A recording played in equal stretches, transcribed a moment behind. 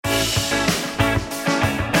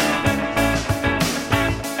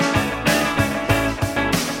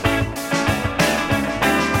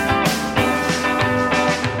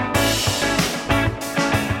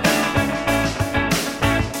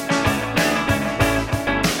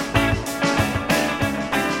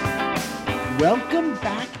Welcome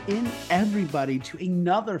back in, everybody, to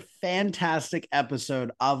another fantastic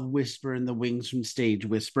episode of Whisper in the Wings from Stage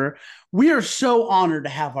Whisper. We are so honored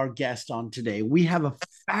to have our guest on today. We have a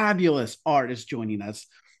fabulous artist joining us.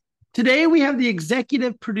 Today, we have the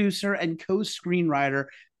executive producer and co-screenwriter,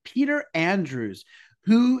 Peter Andrews,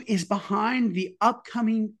 who is behind the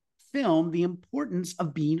upcoming film, The Importance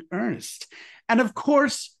of Being Earnest. And of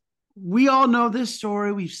course, we all know this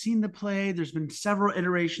story. We've seen the play. There's been several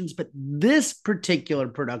iterations, but this particular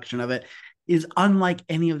production of it is unlike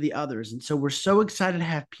any of the others. And so we're so excited to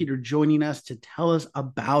have Peter joining us to tell us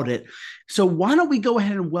about it. So why don't we go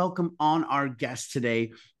ahead and welcome on our guest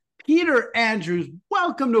today, Peter Andrews.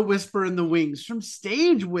 Welcome to Whisper in the Wings from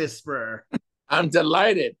Stage Whisper. I'm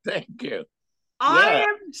delighted. Thank you. I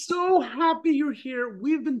am so happy you're here.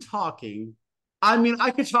 We've been talking. I mean,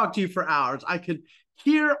 I could talk to you for hours. I could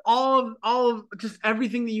hear all of just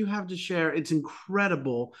everything that you have to share. It's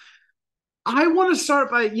incredible. I want to start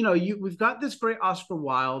by, we've got this great Oscar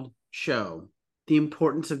Wilde show, The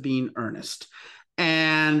Importance of Being Earnest.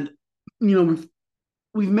 And, we've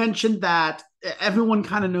mentioned that everyone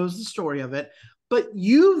kind of knows the story of it, but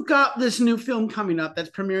you've got this new film coming up that's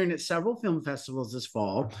premiering at several film festivals this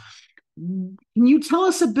fall. Can you tell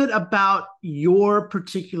us a bit about your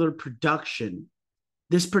particular production,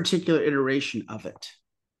 this particular iteration of it?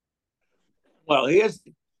 Well, here's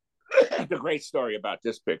the great story about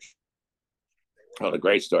this picture. Well, the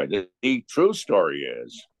great story. The true story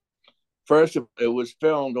is, first, it was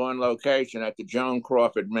filmed on location at the Joan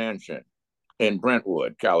Crawford Mansion in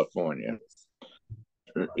Brentwood, California.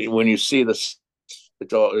 When you see there's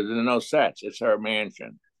no sets. It's her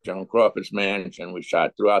mansion, Joan Crawford's mansion. We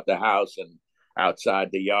shot throughout the house and outside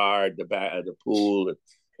the yard, the pool,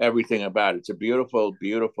 everything about it. It's a beautiful,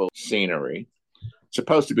 beautiful scenery. It's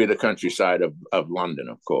supposed to be the countryside of London,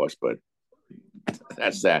 of course, but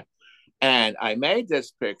that's that. And I made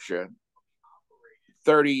this picture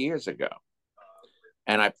 30 years ago,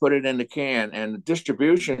 and I put it in the can, and the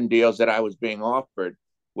distribution deals that I was being offered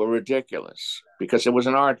were ridiculous because it was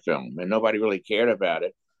an art film and nobody really cared about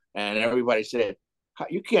it. And everybody said,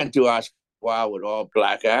 you can't do Oscar Wilde with all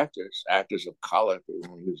black actors of color, if you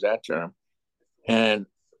want to use that term. And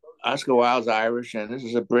Oscar Wilde's Irish, and this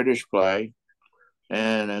is a British play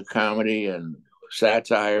and a comedy and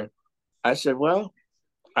satire. I said, well,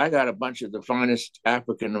 I got a bunch of the finest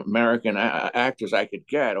African-American actors I could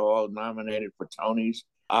get, all nominated for Tonys,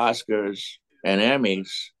 Oscars, and Emmys,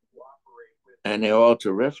 and they're all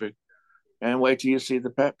terrific. And wait till you see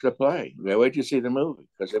the play. Wait till you see the movie,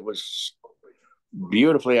 because it was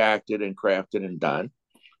beautifully acted and crafted and done.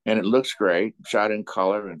 And it looks great, shot in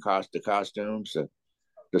color and the costumes,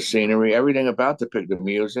 the scenery, everything about the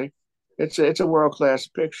music. It's a world-class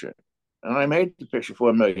picture. And I made the picture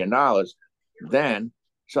for $1 million then,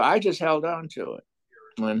 so I just held on to it.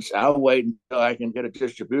 And I'll wait until I can get a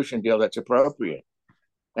distribution deal that's appropriate.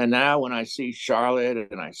 And now when I see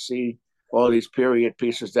Charlotte and I see all these period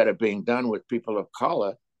pieces that are being done with people of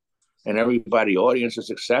color, and audience is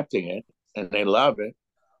accepting it, and they love it,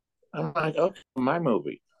 I'm like, okay, my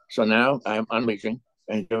movie. So now I'm unleashing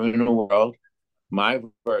and doing in the world my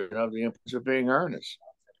version of The Importance of Being Earnest.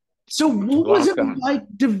 So what was it like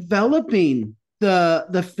developing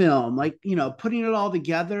the film, putting it all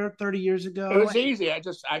together 30 years ago? It was easy.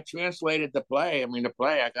 I translated the play.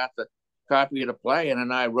 I got the copy of the play, and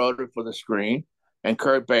then I wrote it for the screen. And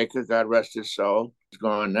Kurt Baker, God rest his soul, is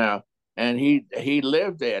gone now. And he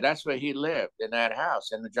lived there. That's where he lived, in that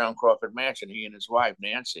house, in the Joan Crawford Mansion, he and his wife,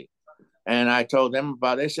 Nancy. And I told them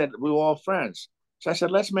about it. They said, we were all friends. So I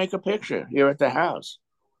said, let's make a picture here at the house.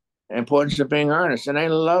 Importance of Being Earnest. And they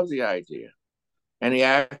loved the idea. And the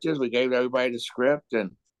actors, we gave everybody the script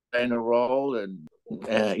and the role, and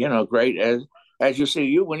great. As you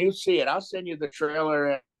see, when you see it, I'll send you the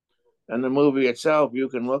trailer and the movie itself. You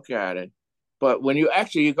can look at it. But when you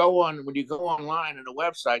go online on the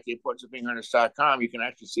website, theimportanceofbeingearnest.com, you can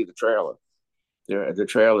actually see the trailer. The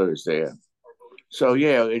trailer is there. So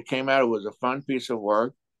yeah, it came out. It was a fun piece of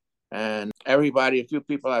work, and a few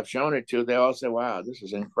people I've shown it to, they all say, "Wow, this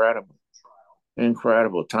is incredible,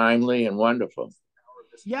 timely, and wonderful."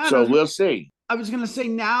 Yeah. So we'll see. I was going to say,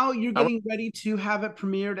 now you're getting ready to have it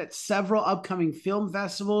premiered at several upcoming film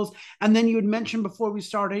festivals. And then you had mentioned before we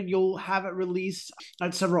started, you'll have it released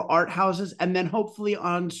at several art houses and then hopefully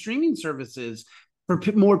on streaming services for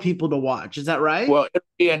more people to watch. Is that right? Well,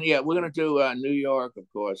 we're going to do New York, of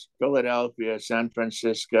course, Philadelphia, San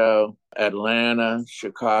Francisco, Atlanta,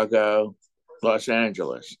 Chicago, Los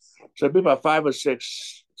Angeles. So it'll be about 5 or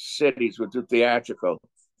 6 cities with the theatrical.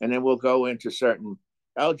 And then we'll go into certain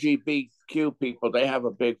LGBTQ people. They have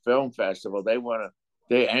a big film festival. They want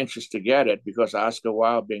they're anxious to get it because Oscar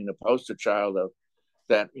Wilde being the poster child of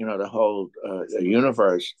that, the whole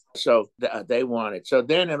universe. So they want it. So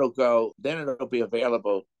then it'll be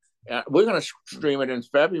available. We're going to stream it in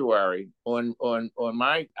February on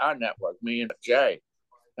our network, me and Jay,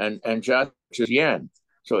 and Josh is Yen.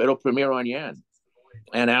 So it'll premiere on Yen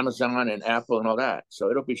and Amazon and Apple and all that.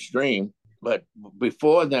 So it'll be streamed. But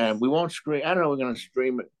before then, we won't stream. I don't know. We're going to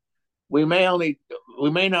stream it. We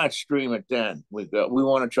may not stream it then. We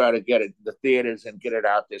want to try to get it the theaters and get it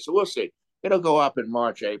out there. So we'll see. It'll go up in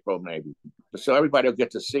March, April, maybe. So everybody will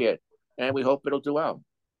get to see it, and we hope it'll do well.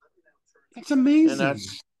 That's amazing. And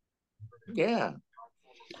yeah,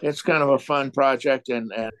 it's kind of a fun project,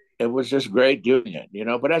 and it was just great doing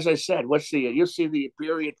it, But as I said, you'll see the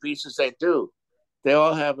period pieces they do. They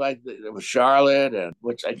all have like Charlotte, and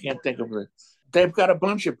which I can't think of. They've got a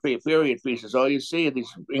bunch of period pieces. All you see are these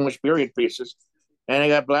English period pieces, and they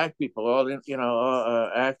got black people,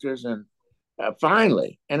 all actors, and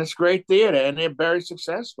finally, and it's great theater, and they're very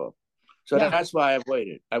successful. So that's why I've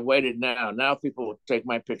waited. I've waited now. Now people will take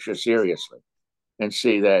my picture seriously and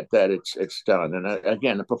see that it's done. And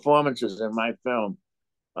again, the performances in my film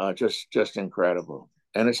are just incredible.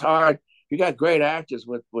 And it's hard. You got great actors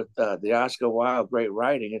with the Oscar Wilde great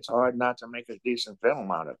writing. It's hard not to make a decent film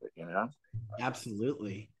out of it,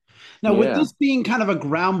 Absolutely. Now, with this being kind of a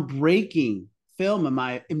groundbreaking film,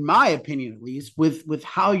 in my opinion, at least, with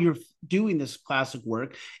how you're doing this classic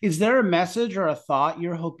work, is there a message or a thought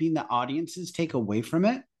you're hoping the audiences take away from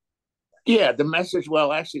it? Yeah, the message.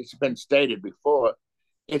 Well, actually, it's been stated before.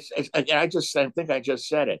 I think I just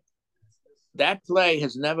said it. That play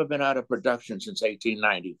has never been out of production since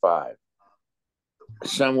 1895.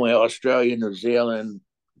 Somewhere, Australia, New Zealand,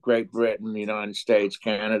 Great Britain, the United States,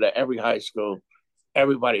 Canada, every high school,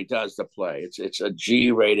 everybody does the play. It's a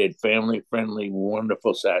G-rated, family-friendly,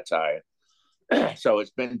 wonderful satire. So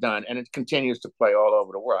it's been done, and it continues to play all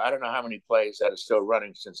over the world. I don't know how many plays that are still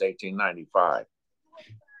running since 1895.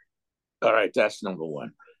 All right, that's number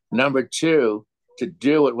one. Number two, to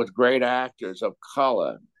do it with great actors of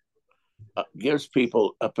color gives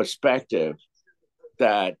people a perspective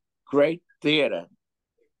that great theater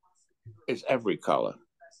is every color.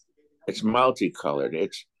 It's multicolored.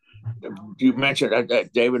 You mentioned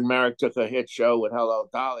that David Merrick took a hit show with Hello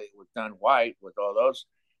Dolly. It was done white with all those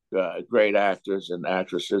great actors and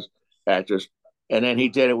actors. And then he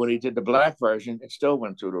did it when he did the black version. It still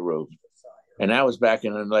went through the roof. And that was back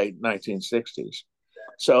in the late 1960s.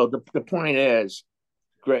 So the point is,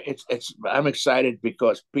 great. I'm excited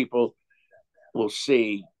because people will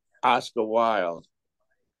see Oscar Wilde.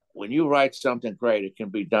 When you write something great, it can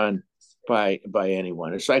be done by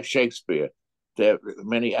anyone. It's like Shakespeare. There are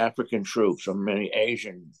many African troops or many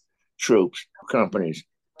Asian troops, companies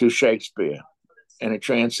do Shakespeare, and it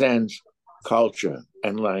transcends culture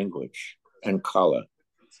and language and color.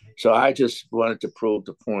 So I just wanted to prove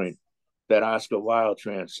the point that Oscar Wilde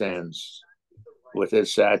transcends with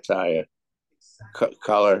his satire,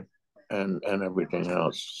 color, and everything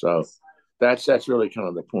else. So that's really kind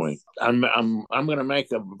of the point. I'm going to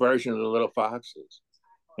make a version of the Little Foxes,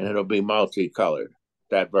 and it'll be multicolored.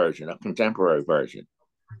 That version, a contemporary version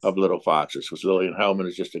of Little Foxes, because Lillian Hellman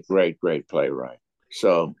is just a great playwright.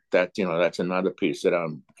 So that's another piece that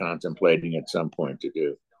I'm contemplating at some point to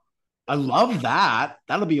do. I love that.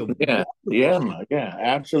 That'll be yeah,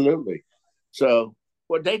 absolutely. So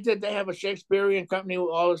what they did, they have a Shakespearean company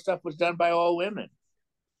where all the stuff was done by all women,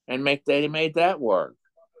 and they made that work.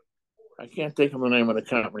 I can't think of the name of the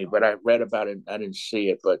company, but I read about it. I didn't see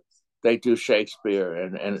it, but they do Shakespeare,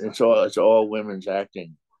 and it's all women's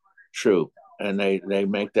acting troupe, and they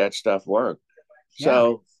make that stuff work.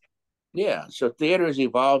 So so theater has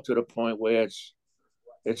evolved to the point where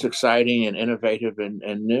it's exciting and innovative and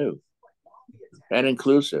new and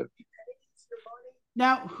inclusive.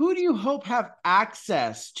 Now, who do you hope have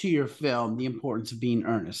access to your film, The Importance of Being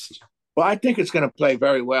Earnest? Well, I think it's going to play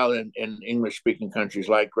very well in English-speaking countries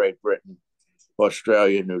like Great Britain,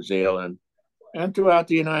 Australia, New Zealand, and throughout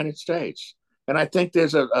the United States. And I think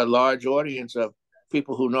there's a large audience of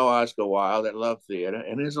people who know Oscar Wilde that love theater,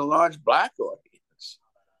 and there's a large Black audience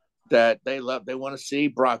that they want to see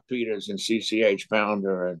Brock Peters and CCH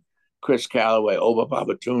Pounder and Chris Calloway, Oba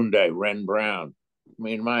Babatunde, Ren Brown. I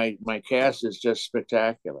mean, my cast is just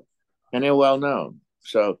spectacular, and they're well known.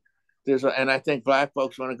 So and I think Black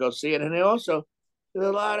folks want to go see it, and there's a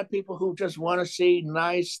lot of people who just want to see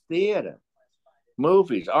nice theater,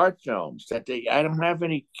 movies, art films. I don't have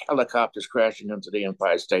any helicopters crashing into the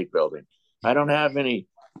Empire State Building. I don't have any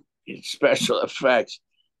special effects,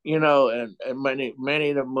 and many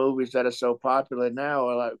of the movies that are so popular now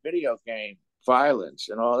are like video game violence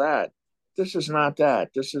and all that. this is not that.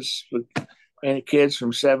 This is and kids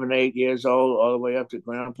from 7, 8 years old all the way up to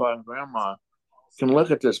grandpa and grandma can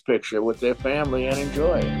look at this picture with their family and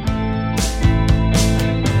enjoy it.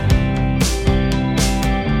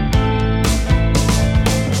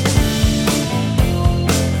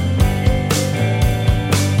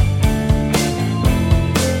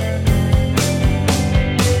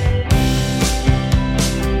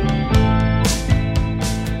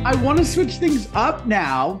 I want to switch things up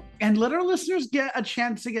now and let our listeners get a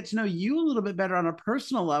chance to get to know you a little bit better on a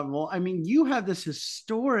personal level. I mean, you have this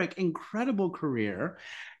historic, incredible career.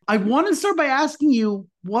 I want to start by asking you,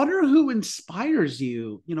 what or who inspires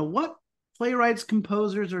you? You know, what playwrights,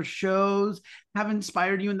 composers, or shows have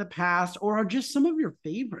inspired you in the past, or are just some of your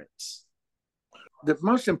favorites? The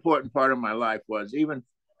most important part of my life was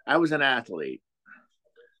I was an athlete,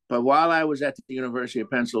 but while I was at the University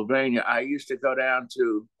of Pennsylvania, I used to go down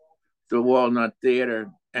to the Walnut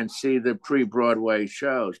Theater and see the pre-Broadway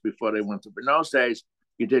shows before they went to. In those days,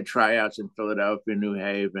 you did tryouts in Philadelphia, New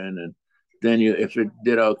Haven, and then if it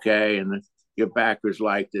did okay and your backers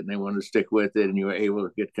liked it and they wanted to stick with it and you were able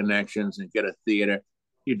to get connections and get a theater,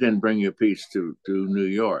 you didn't bring your piece to New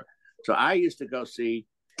York. So I used to go see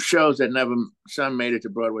shows that some made it to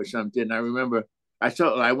Broadway, some didn't. I remember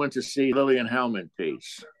I went to see Lillian Hellman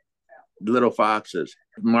piece, Little Foxes,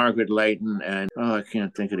 Margaret Leighton, and I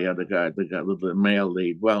can't think of the other guy, the male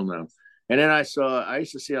lead, well known. And then I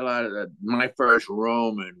used to see a lot of My First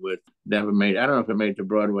Roman I don't know if it made to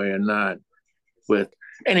Broadway or not.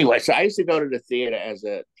 Anyway, so I used to go to the theater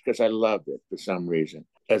because I loved it for some reason,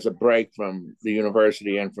 as a break from the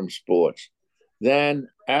university and from sports. Then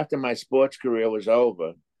after my sports career was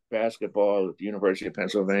over, basketball at the University of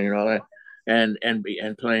Pennsylvania and all that,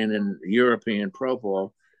 and playing in European pro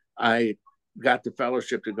ball, I got the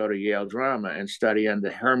fellowship to go to Yale Drama and study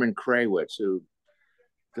under Herman Krawitz, who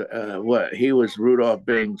he was Rudolph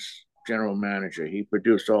Bing's general manager. He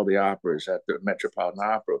produced all the operas at the Metropolitan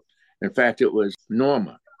Opera. In fact, it was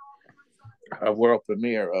Norma, a world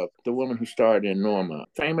premiere of the woman who starred in Norma,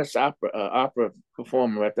 famous opera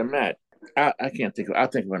performer at the Met. I can't think I'll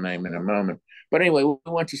think of her name in a moment. But anyway, we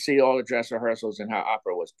went to see all the dress rehearsals and how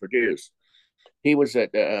opera was produced. He was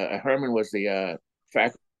Herman was the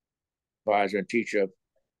faculty advisor and teacher of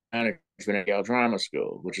management at Yale Drama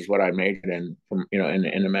School, which is what I majored in,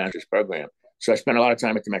 in the master's program. So I spent a lot of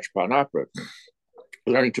time at the Metropolitan Opera,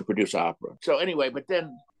 learning to produce opera. So anyway, but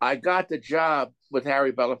then I got the job with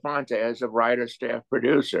Harry Belafonte as a writer, staff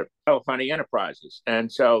producer of Funny Enterprises.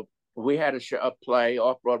 And so we had a play,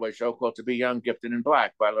 off-Broadway show called To Be Young, Gifted and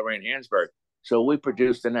Black by Lorraine Hansberg. So we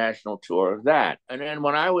produced the national tour of that. And then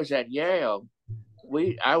when I was at Yale,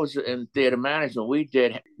 I was in theater management. We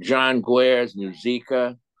did John Guare's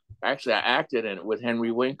Musica. Actually, I acted in it with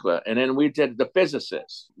Henry Winkler. And then we did The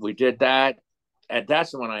Physicists. We did that. And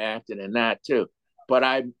that's the one I acted in that too. But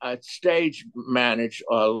I stage managed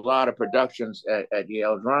a lot of productions at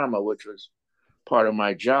Yale Drama, which was part of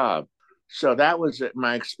my job. So that was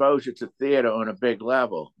my exposure to theater on a big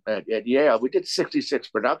level at Yale. We did 66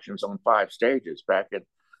 productions on 5 stages back in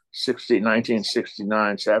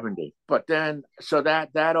 1969, 70. But then, so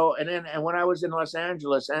that all, and when I was in Los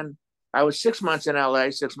Angeles, and I was 6 months in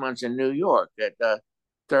LA, 6 months in New York at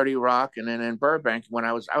 30 Rock, and then in Burbank when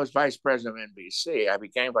I was vice president of NBC. I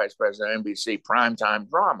became vice president of NBC primetime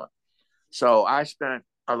drama. So I spent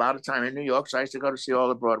a lot of time in New York. So I used to go to see all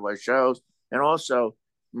the Broadway shows, and also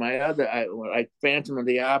Phantom of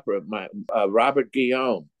the Opera. Robert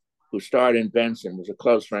Guillaume, who starred in Benson, was a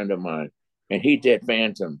close friend of mine, and he did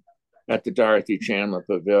Phantom at the Dorothy Chandler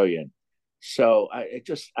Pavilion. So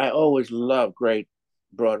I always loved great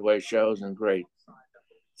Broadway shows and great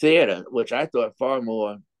theater, which I thought far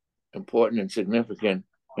more important and significant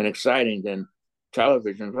and exciting than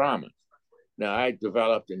television drama. Now, I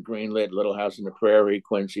developed and greenlit Little House on the Prairie,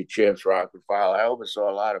 Quincy Chips, Rockford File. I oversaw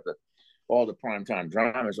a lot of all the primetime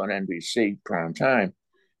dramas on NBC primetime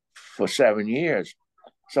for 7 years.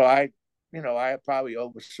 So I probably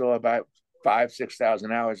oversaw about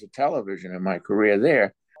 5,000-6,000 hours of television in my career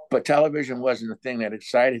there. But television wasn't the thing that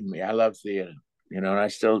excited me. I love theater, and I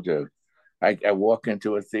still do. I walk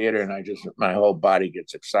into a theater and my whole body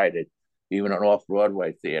gets excited, even on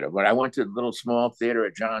off-Broadway theater. But I went to a little small theater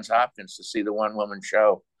at Johns Hopkins to see the one-woman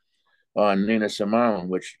show on Nina Simone,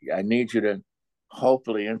 which I need you to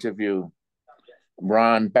hopefully interview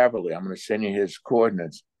Ron Beverly. I'm going to send you his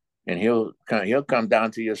coordinates, and he'll come down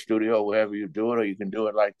to your studio wherever you do it, or you can do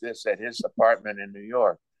it like this at his apartment in New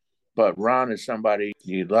York. But Ron is somebody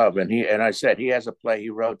you love, and I said he has a play he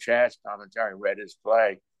wrote. Chaz Palminteri read his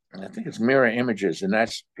play, and I think it's Mirror Images, and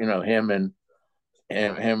that's him and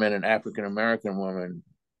an African American woman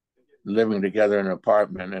living together in an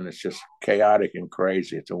apartment, and it's just chaotic and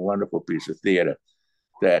crazy. It's a wonderful piece of theater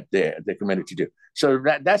that they're committed to do. So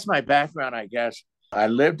that's my background, I guess. I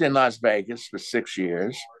lived in Las Vegas for 6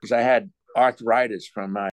 years because I had arthritis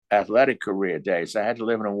from my athletic career days. I had to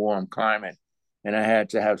live in a warm climate, and I had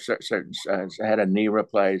to have certain I had a knee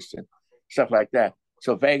replaced and stuff like that.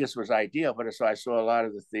 So Vegas was ideal, but so I saw a lot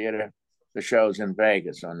of the theater, the shows in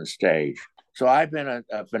Vegas on the stage. So I've been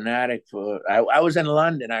a fanatic for. I was in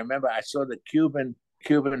London. I remember I saw the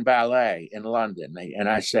Cuban ballet in London, and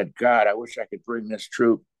I said, God, I wish I could bring this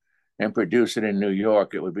troupe and produce it in New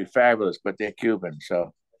York. It would be fabulous, but they're Cuban,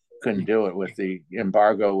 so couldn't do it with the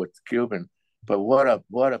embargo with Cuban. But what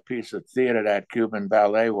a piece of theater that Cuban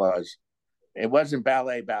ballet was. It wasn't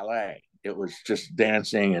ballet. It was just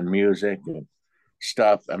dancing and music and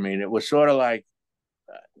stuff. I mean, it was sort of like,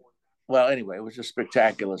 well, anyway, it was just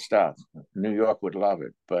spectacular stuff. New York would love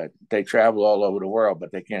it, but they travel all over the world,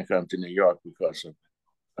 but they can't come to New York because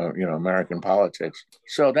of American politics.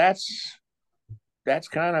 So that's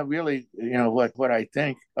kind of really what I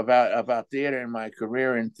think about theater and my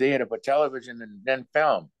career in theater, but television and then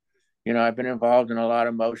film. I've been involved in a lot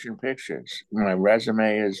of motion pictures. My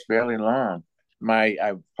resume is fairly long.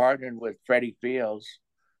 I partnered with Freddie Fields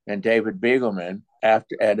and David Beagleman at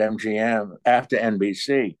MGM after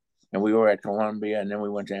NBC, and we were at Columbia, and then we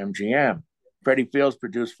went to MGM. Freddie Fields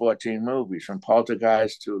produced 14 movies, from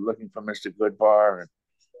Poltergeist to Looking for Mr. Goodbar. And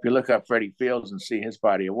if you look up Freddie Fields and see his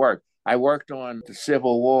body of work, I worked on the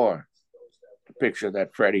Civil War picture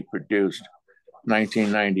that Freddie produced,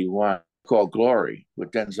 1991, called Glory,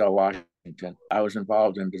 with Denzel Washington. I was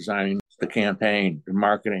involved in designing the campaign, the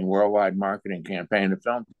marketing, worldwide marketing campaign. The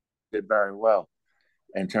film did very well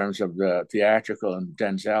in terms of the theatrical, and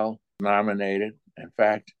Denzel nominated. In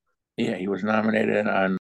fact, yeah, he was nominated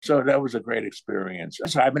on. So that was a great experience.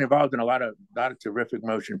 So I've been involved in a lot of terrific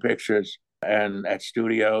motion pictures and at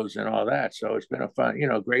studios and all that. So it's been a fun,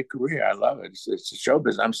 great career. I love it. It's a show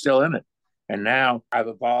business. I'm still in it. And now I've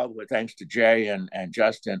evolved with, thanks to Jay and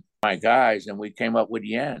Justin, my guys, and we came up with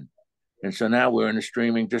Yen. And so now we're in the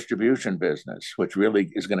streaming distribution business, which really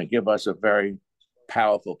is going to give us a very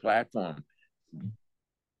powerful platform.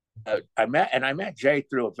 I met Jay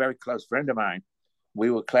through a very close friend of mine. We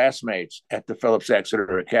were classmates at the Phillips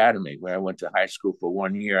Exeter Academy, where I went to high school for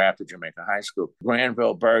 1 year after Jamaica High School.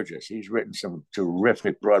 Granville Burgess, he's written some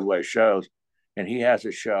terrific Broadway shows, and he has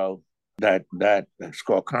a show that's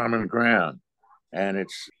called Common Ground, and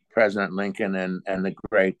it's President Lincoln and the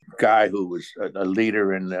great guy who was a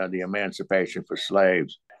leader in the emancipation for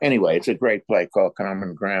slaves. Anyway, it's a great play called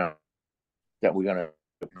Common Ground that we're going to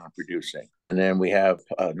be producing. And then we have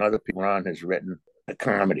another piece. Ron has written a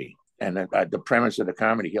comedy. And the premise of the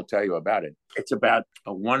comedy, he'll tell you about it. It's about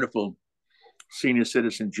a wonderful senior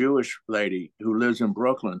citizen Jewish lady who lives in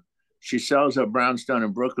Brooklyn. She sells her brownstone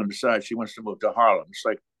in Brooklyn, decides she wants to move to Harlem. It's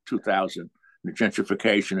like 2000, the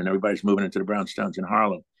gentrification, and everybody's moving into the brownstones in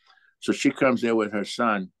Harlem. So she comes there with her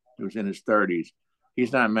son, who's in his 30s.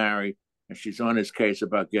 He's not married, and she's on his case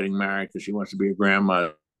about getting married because she wants to be a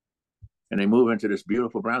grandmother. And they move into this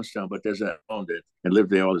beautiful brownstone, but there's a owned it and lived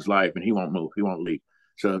there all his life, and he won't move. He won't leave.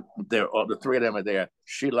 So the three of them are there.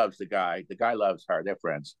 She loves the guy. The guy loves her. They're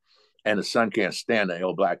friends. And the son can't stand the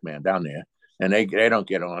old black man down there. And they don't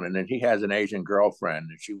get on. And then he has an Asian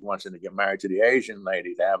girlfriend, and she wants him to get married to the Asian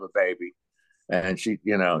lady to have a baby. And she,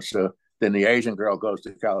 so then the Asian girl goes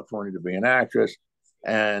to California to be an actress.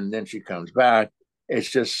 And then she comes back.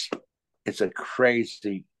 It's a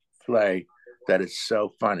crazy play that is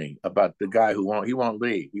so funny about the guy who won't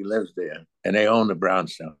leave. He lives there, and they own the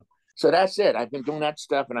brownstone. So that's it. I've been doing that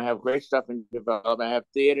stuff, and I have great stuff in development. I have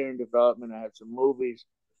theater in development. I have some movies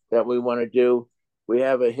that we want to do. We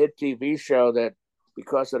have a hit TV show that,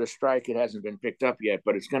 because of the strike, it hasn't been picked up yet,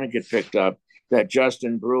 but it's going to get picked up, that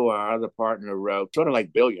Justin Brewer, our other partner, wrote, sort of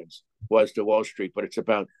like Billions was to Wall Street, but it's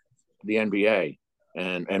about the NBA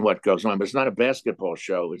and what goes on. But it's not a basketball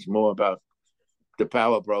show. It's more about the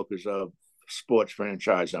power brokers of sports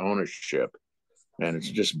franchise ownership. And it's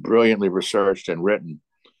just brilliantly researched and written.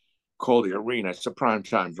 Called The Arena. It's a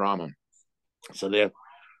primetime drama. So they're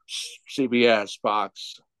CBS,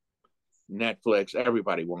 Fox, Netflix,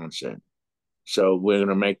 everybody wants it. So we're going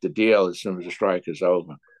to make the deal as soon as the strike is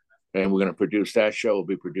over. And we're going to produce that show. Will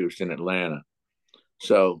be produced in Atlanta.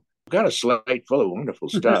 So we've got a slate full of wonderful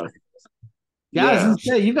stuff. Yeah, I was going to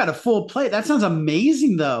say, you've got a full plate. That sounds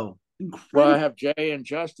amazing, though. Incredible. Well, I have Jay and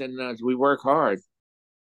Justin as we work hard.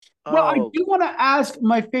 Well, I do want to ask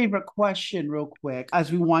my favorite question real quick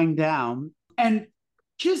as we wind down. And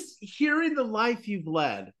just hearing the life you've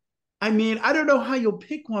led, I mean, I don't know how you'll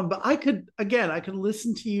pick one, but I could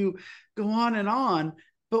listen to you go on and on.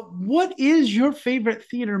 But what is your favorite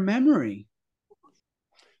theater memory?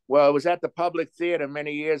 Well, it was at the Public Theater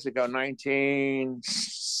many years ago,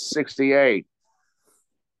 1968,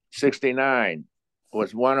 69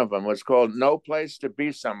 was one of them. It was called No Place to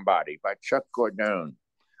Be Somebody by Chuck Cordone.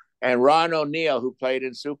 And Ron O'Neal, who played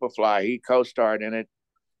in Superfly, he co-starred in it.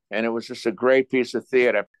 And it was just a great piece of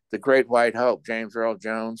theater. The Great White Hope, James Earl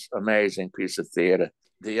Jones, amazing piece of theater.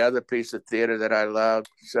 The other piece of theater that I loved,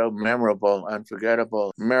 so memorable,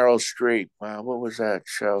 unforgettable, Meryl Streep. Wow, what was that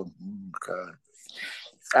show? Oh, God.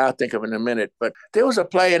 I'll think of it in a minute. But there was a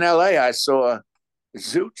play in L.A. I saw,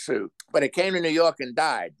 Zoot Suit, but it came to New York and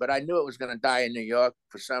died. But I knew it was going to die in New York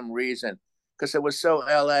for some reason because it was so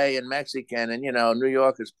L.A. and Mexican, and New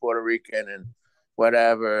York is Puerto Rican and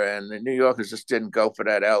whatever, and the New Yorkers just didn't go for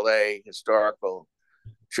that L.A. historical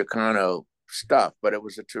Chicano stuff. But it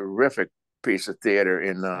was a terrific piece of theater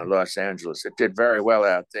in Los Angeles. It did very well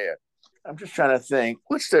out there. I'm just trying to think.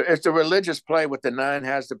 It's the religious play with the nun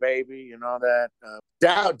has the baby and all that.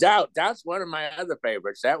 Doubt. That's one of my other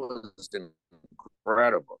favorites. That was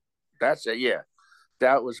incredible. That's it. Yeah,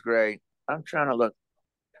 Doubt was great. I'm trying to look.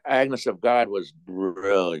 Agnes of God was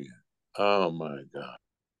brilliant. Oh my God.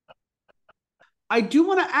 I do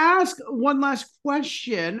want to ask one last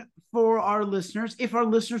question for our listeners. If our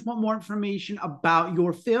listeners want more information about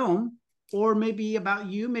your film, or maybe about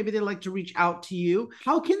you, maybe they'd like to reach out to you,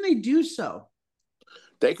 how can they do so?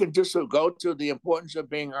 They can just go to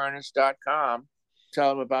theimportanceofbeingearnest.com, tell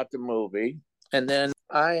them about the movie. And then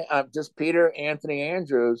I'm just Peter Anthony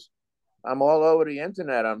Andrews. I'm all over the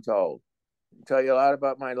internet, I'm told. I tell you a lot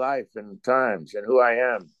about my life and times and who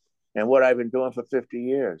I am and what I've been doing for 50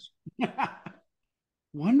 years.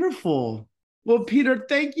 Wonderful. Well, Peter,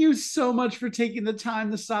 thank you so much for taking the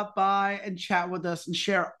time to stop by and chat with us and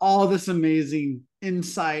share all this amazing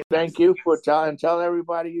insight. Thank you for telling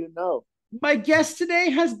everybody you know. My guest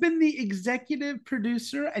today has been the executive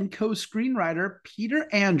producer and co-screenwriter, Peter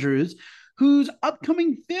Andrews, whose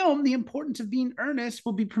upcoming film, The Importance of Being Earnest,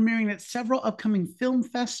 will be premiering at several upcoming film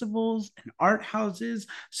festivals and art houses.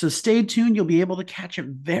 So stay tuned. You'll be able to catch it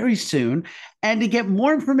very soon. And to get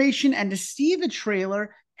more information and to see the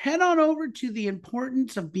trailer, head on over to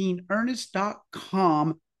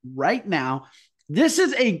theimportanceofbeingearnest.com right now. This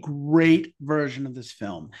is a great version of this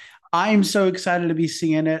film. I'm so excited to be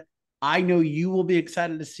seeing it. I know you will be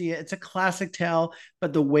excited to see it. It's a classic tale,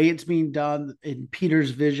 but the way it's being done in Peter's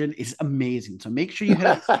vision is amazing. So make sure you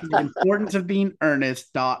head to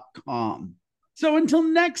theimportanceofbeingearnest.com. So until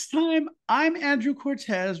next time, I'm Andrew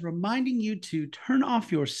Cortez, reminding you to turn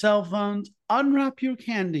off your cell phones, unwrap your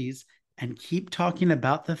candies, and keep talking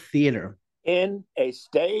about the theater. In a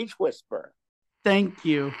stage whisper. Thank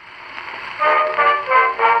you.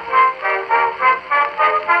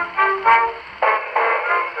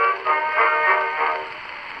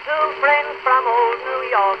 From old New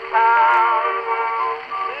York town,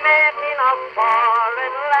 met in a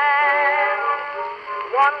foreign land,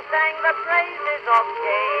 one sang the praises of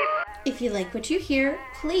Cape. If you like what you hear,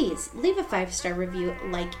 please leave a 5-star review,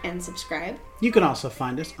 like, and subscribe. You can also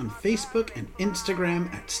find us on Facebook and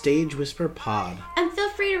Instagram at Stage Whisper Pod. And feel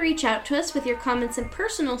free to reach out to us with your comments and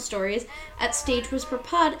personal stories at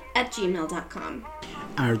stagewhisperpod@gmail.com.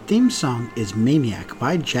 Our theme song is Maniac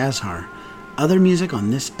by Jazzar. Other music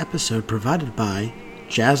on this episode provided by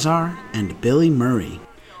Jazzar and Billy Murray.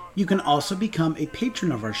 You can also become a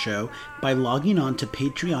patron of our show by logging on to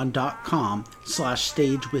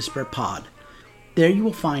patreon.com/stagewhisperpod. There you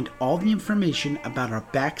will find all the information about our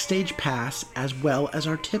backstage pass as well as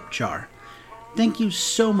our tip jar. Thank you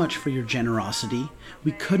so much for your generosity.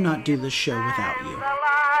 We could not do this show without you.